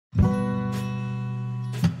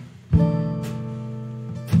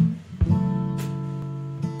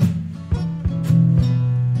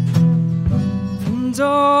And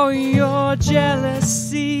oh, your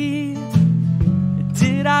jealousy,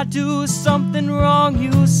 did I do something wrong,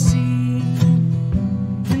 you see?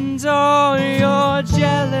 And oh, your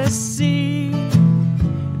jealousy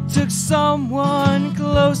took someone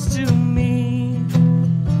close to me.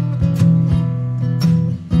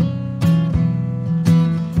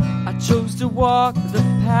 I chose to walk the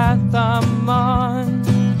path I'm on,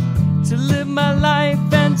 to live my life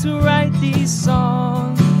and to write these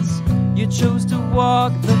songs. You chose to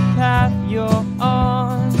walk the path you're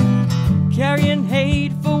on, carrying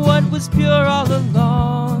hate for what was pure all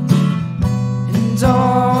along. And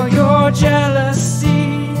all your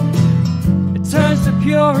jealousy, it turns the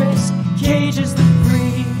purest, cages the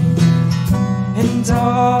free. And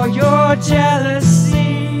all your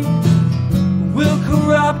jealousy will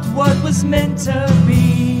corrupt what was meant to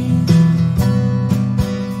be.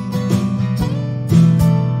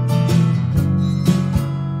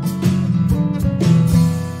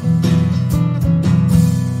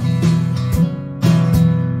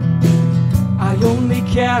 I only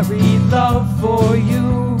carry love for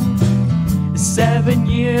you, 7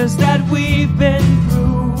 years that we've been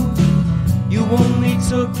through. You only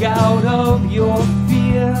took out of your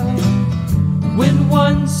fear when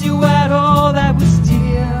once you had all that was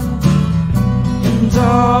dear. And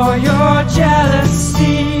all your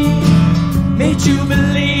jealousy made you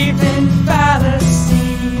believe in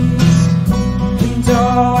fallacies. And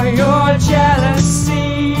all your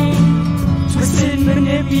jealousy twisted,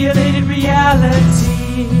 manipulated reality.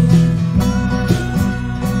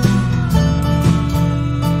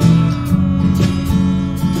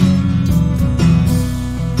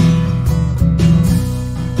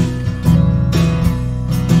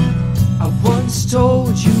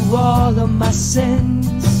 Told you all of my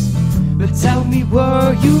sins, but tell me,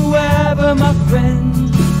 were you ever my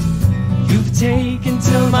friend? You've taken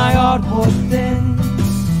till my heart wore thin,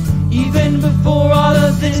 even before all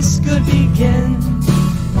of this could begin.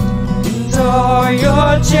 And all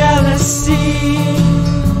your jealousy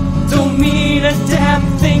don't mean a damn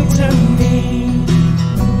thing to me.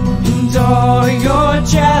 And all your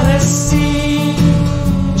jealousy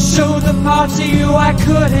showed the parts of you I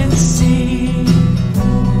couldn't see.